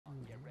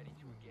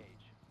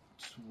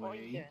What are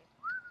you doing?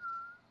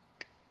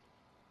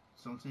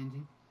 Don't say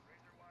anything.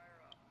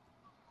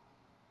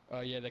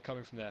 Oh yeah, they're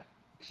coming from there.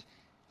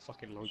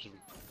 Fucking loads of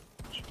them.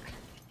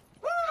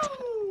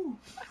 Woo!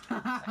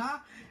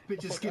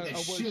 Bitches get the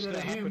shit out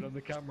of him. On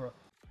the camera.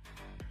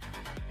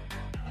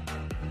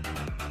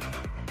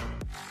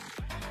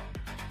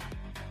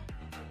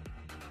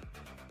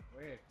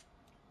 Where?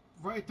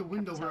 Right at the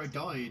window where I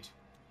died.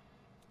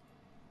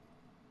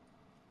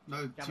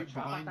 No, two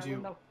behind you.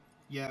 Window?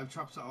 Yeah, I've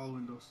trapped at all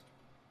windows.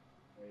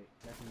 Wait,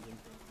 let me get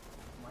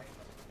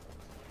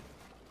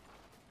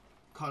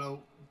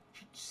Colo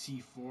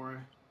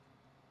C4.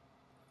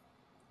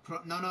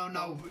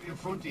 No, in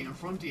front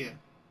of you.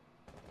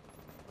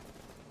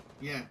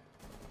 Yeah.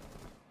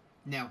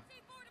 Now.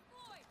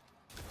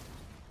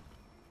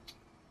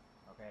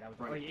 Okay, that was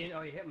right.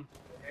 Oh, you hit him.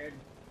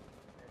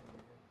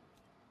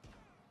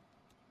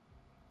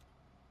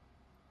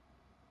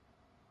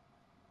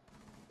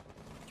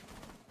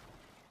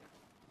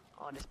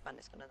 Oh, this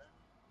bandit's gonna die.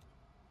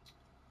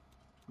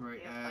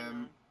 Right,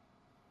 Yeah,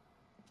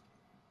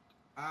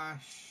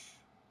 Ash.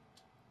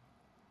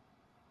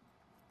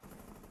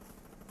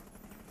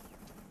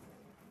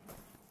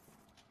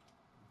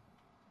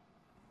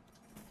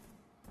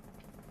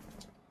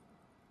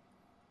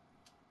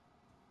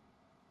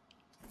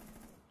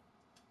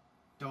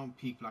 Don't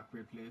peek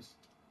Blackbeard, please.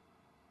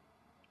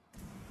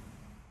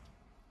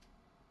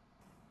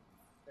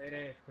 Stay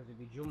there, because if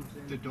he jumps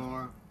in... The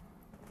door.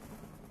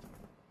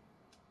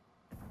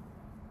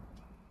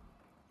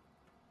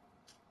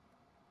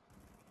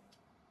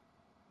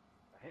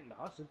 I'm hitting the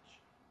hostage.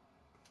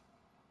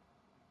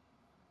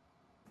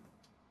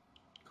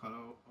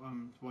 Colo,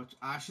 watch.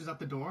 Ash is at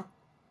the door.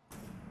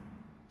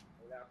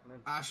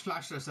 Ash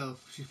flashed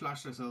herself. She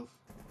flashed herself.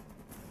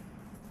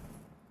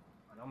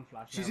 And I'm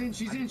flashed. She's in,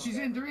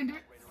 they're in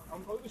there. I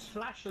was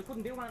flashed, I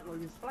couldn't do anything, I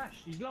was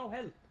flashed. He's low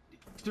health.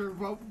 They're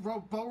boat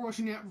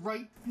rushing it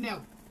right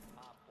now.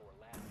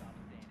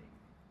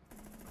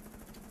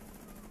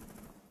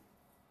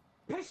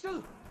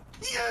 Pistol!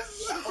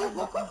 Yes!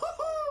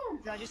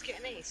 Did I just get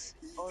an ace?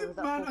 Or was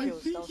that Man, 4 I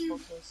kills? think That was you...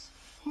 4 kills.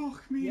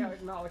 Fuck me. Yeah,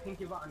 no, I think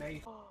you got an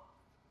ace.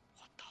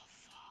 What the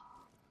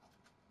fuck?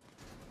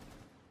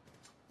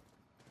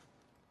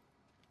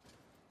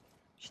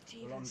 She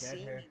didn't Well, I'm even dead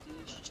see here. me,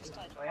 dude. She just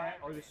died. I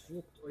was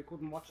fucked, I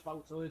couldn't watch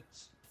both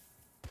sides.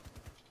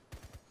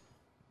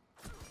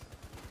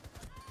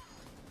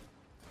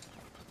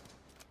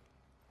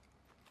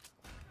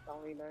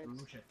 Don't reload.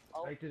 Oh shit.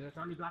 Oh. Right, it's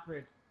only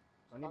Blackbeard.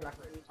 It's only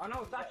Blackbeard. Oh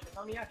no, it's Ash, it's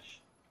only Ash.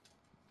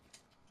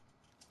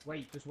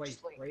 Wait, just wait.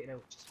 Just wait. Wait it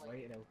out. Just wait.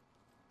 Wait it out.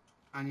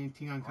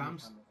 Anything on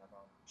cams?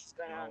 She's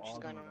going around, she's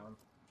going around.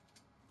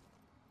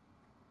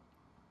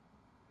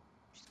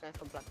 She's going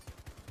for black.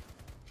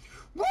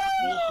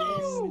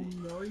 Woo!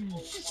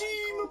 Nice.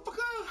 Gee,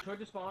 motherfucker! Try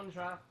to spawn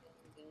trap.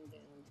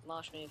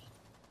 Marsh move.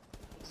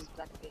 This is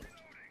Blackbeard.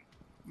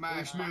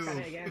 Mash move.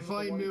 Again, If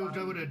I moved,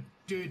 I would have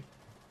did.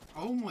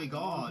 Oh my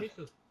god.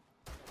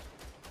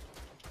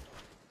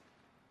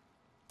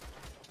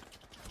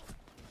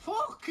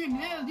 Fucking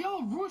hell, they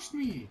all rushed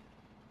me.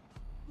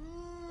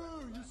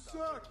 Ooh, you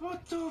suck.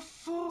 What the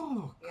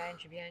fuck?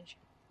 Behind you, behind you.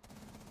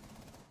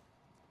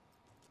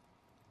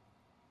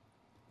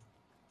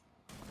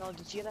 No,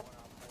 did you hear that?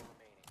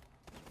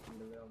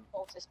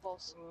 Pulse, it's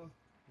pulse.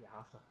 You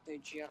have to.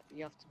 Dude, you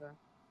have to go.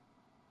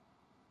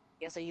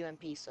 He has a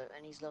UMP, so,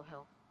 and he's low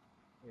health.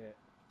 Yeah.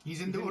 He's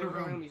in the other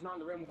room. He's not in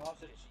the room with the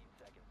hostage.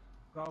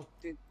 Go.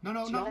 Dude. No, to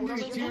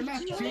your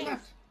left, to your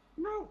left.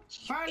 No!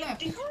 Far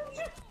left.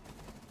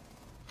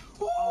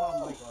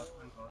 Oh my god,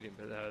 thank god. Yeah,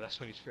 but that's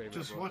when he's favorite.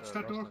 Just watch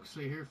that door, because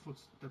I hear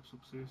footsteps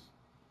upstairs.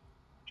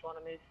 Do you wanna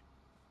move?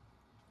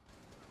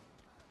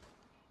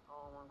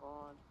 Oh my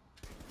god.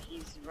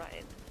 He's right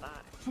at the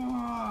back.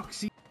 Fuck,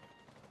 see.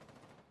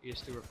 He is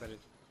still repelled.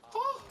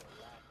 Oh.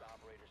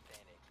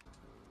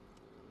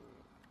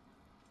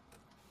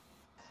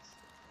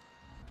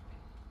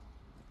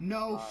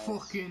 No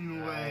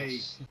fucking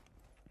way.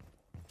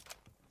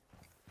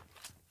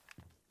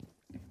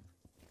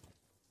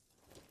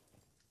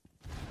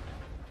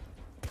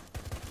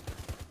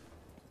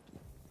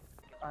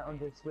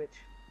 Andre, switch.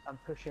 I'm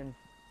pushing.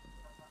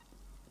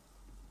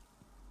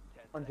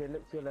 Andre,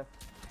 look to your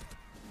left.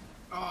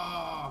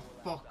 Oh,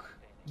 fuck.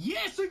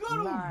 Yes, I got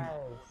him!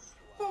 Nice.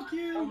 Fuck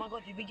you! Oh my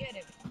god, did we get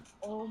him?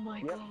 Oh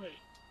my god.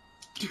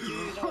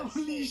 Dude,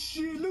 holy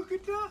shit, look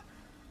at that!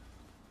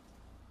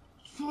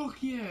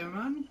 Fuck yeah,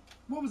 man.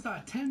 What was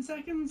that, 10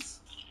 seconds?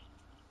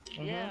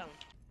 Yeah.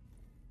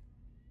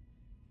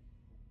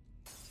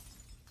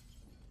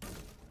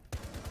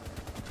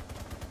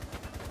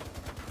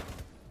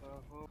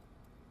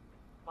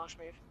 Marsh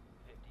move.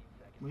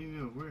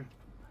 Where?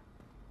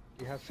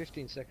 You have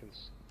 15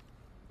 seconds.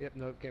 Yep,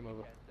 no, game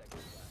over.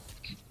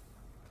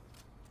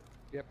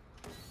 Yep,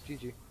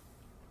 GG.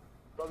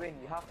 Robin,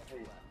 you have to.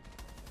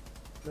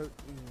 No,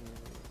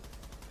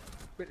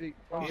 quickly.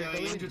 Oh, yeah, I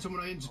injured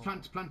someone, I injured,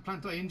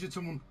 plant, I injured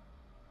someone.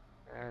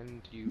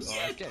 And you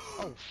are dead.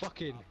 Oh,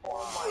 fucking.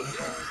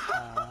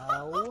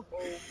 How?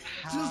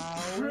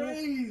 Just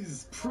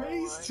praise!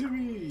 Praise to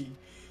me!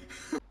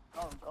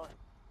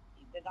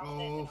 They're downstairs.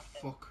 Oh They're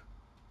downstairs. fuck.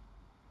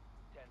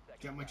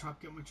 Get my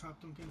trap,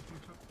 don't get my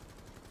trap.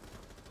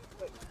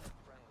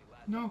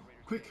 No,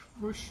 quick,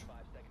 rush.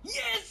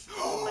 Yes!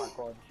 Oh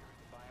my god.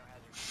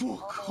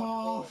 Fuck Oh,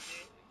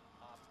 off!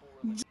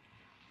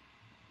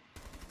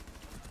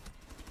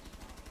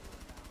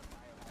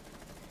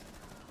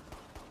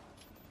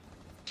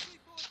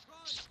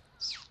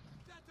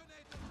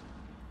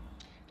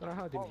 Don't know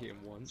how I didn't hit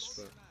him once,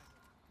 but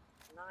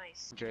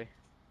Nice. Jay.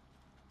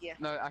 Yeah.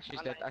 No,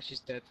 Ashley's I dead. like- Ashley's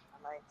dead.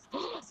 I like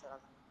this.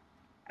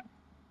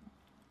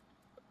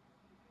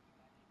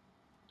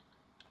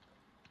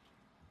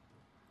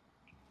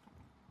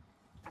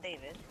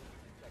 David,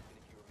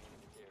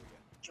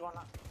 do you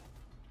wanna?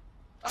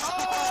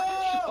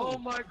 Oh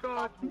my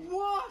god!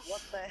 What?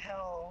 What the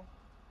hell?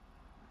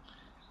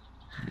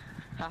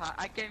 Haha,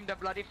 I came the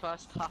bloody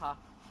first. Haha.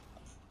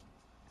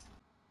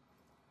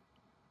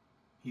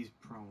 He's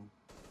prone.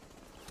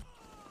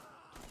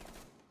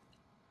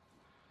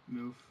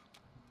 Move.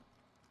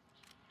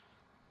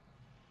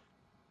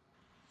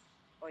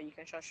 Or you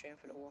can shot straight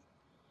for the wall.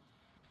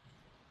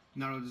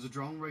 No, there's a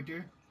drone right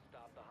there.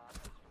 Stop the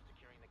hostages from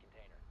securing the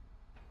container.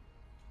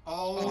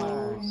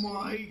 Oh Nice.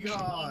 my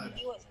god!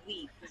 He was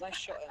weak because I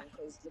shot him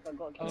because look, I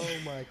got oh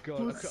my god.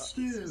 But I can't-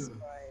 still.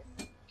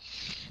 Christ.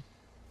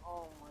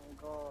 Oh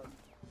my god.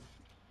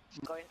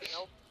 Going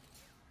nope.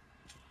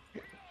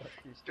 that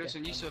is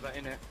Jason, you saw that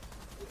innit?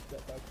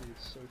 That battery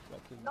is so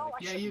fucking. No,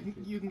 like- Yeah,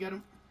 you can get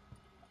him.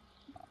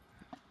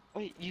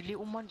 Wait, you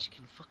little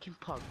munchkin, fucking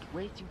pug.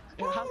 Waiting.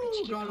 How did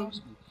you got get him.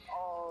 past me?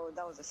 Oh,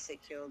 that was a sick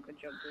kill. Good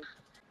job, dude.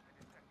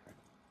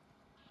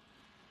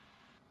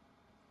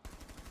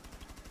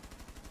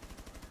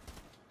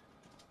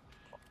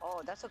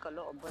 Oh, that took a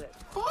lot of bullets.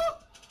 Oh!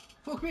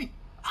 Fuck me!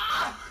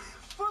 Ah!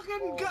 Fucking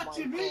Oh got my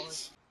you, God.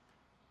 bitch!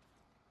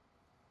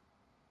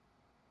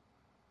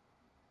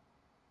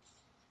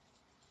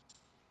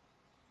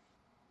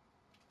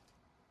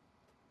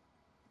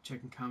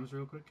 Checking cams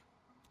real quick.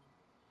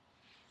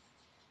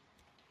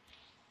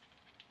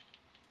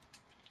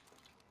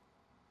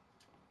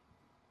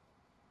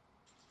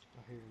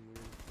 I hear him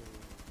really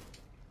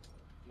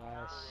cool.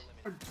 Nice.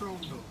 Or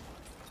drone though.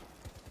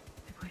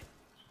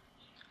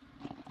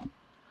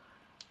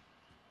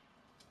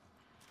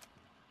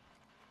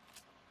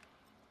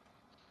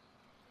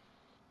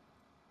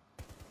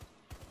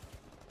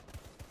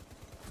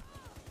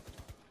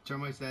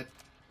 Termite's dead.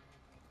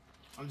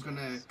 I'm just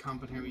gonna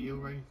camp in here with you,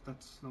 right?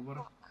 That's no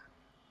bother.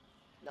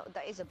 No,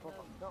 that is a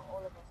problem. Not all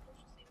of us push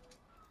the same way.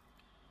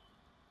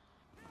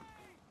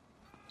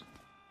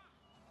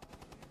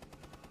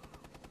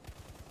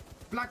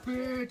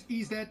 Blackbeard,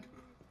 he's dead.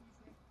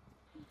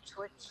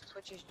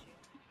 Twitch is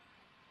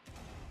due.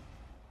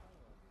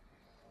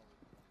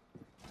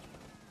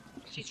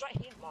 She's right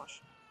here, Marsh.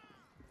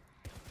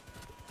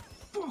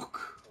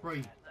 Fuck! Right.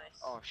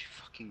 Nice. Oh, she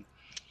fucking.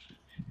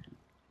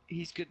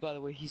 He's good, by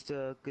the way. He's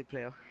the good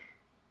player.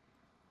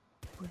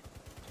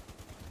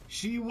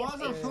 She was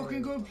a Yeah.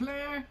 fucking good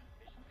player.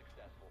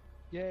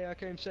 Yeah, I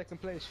came second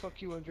place.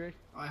 Fuck you, Andre.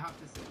 I have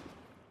to say.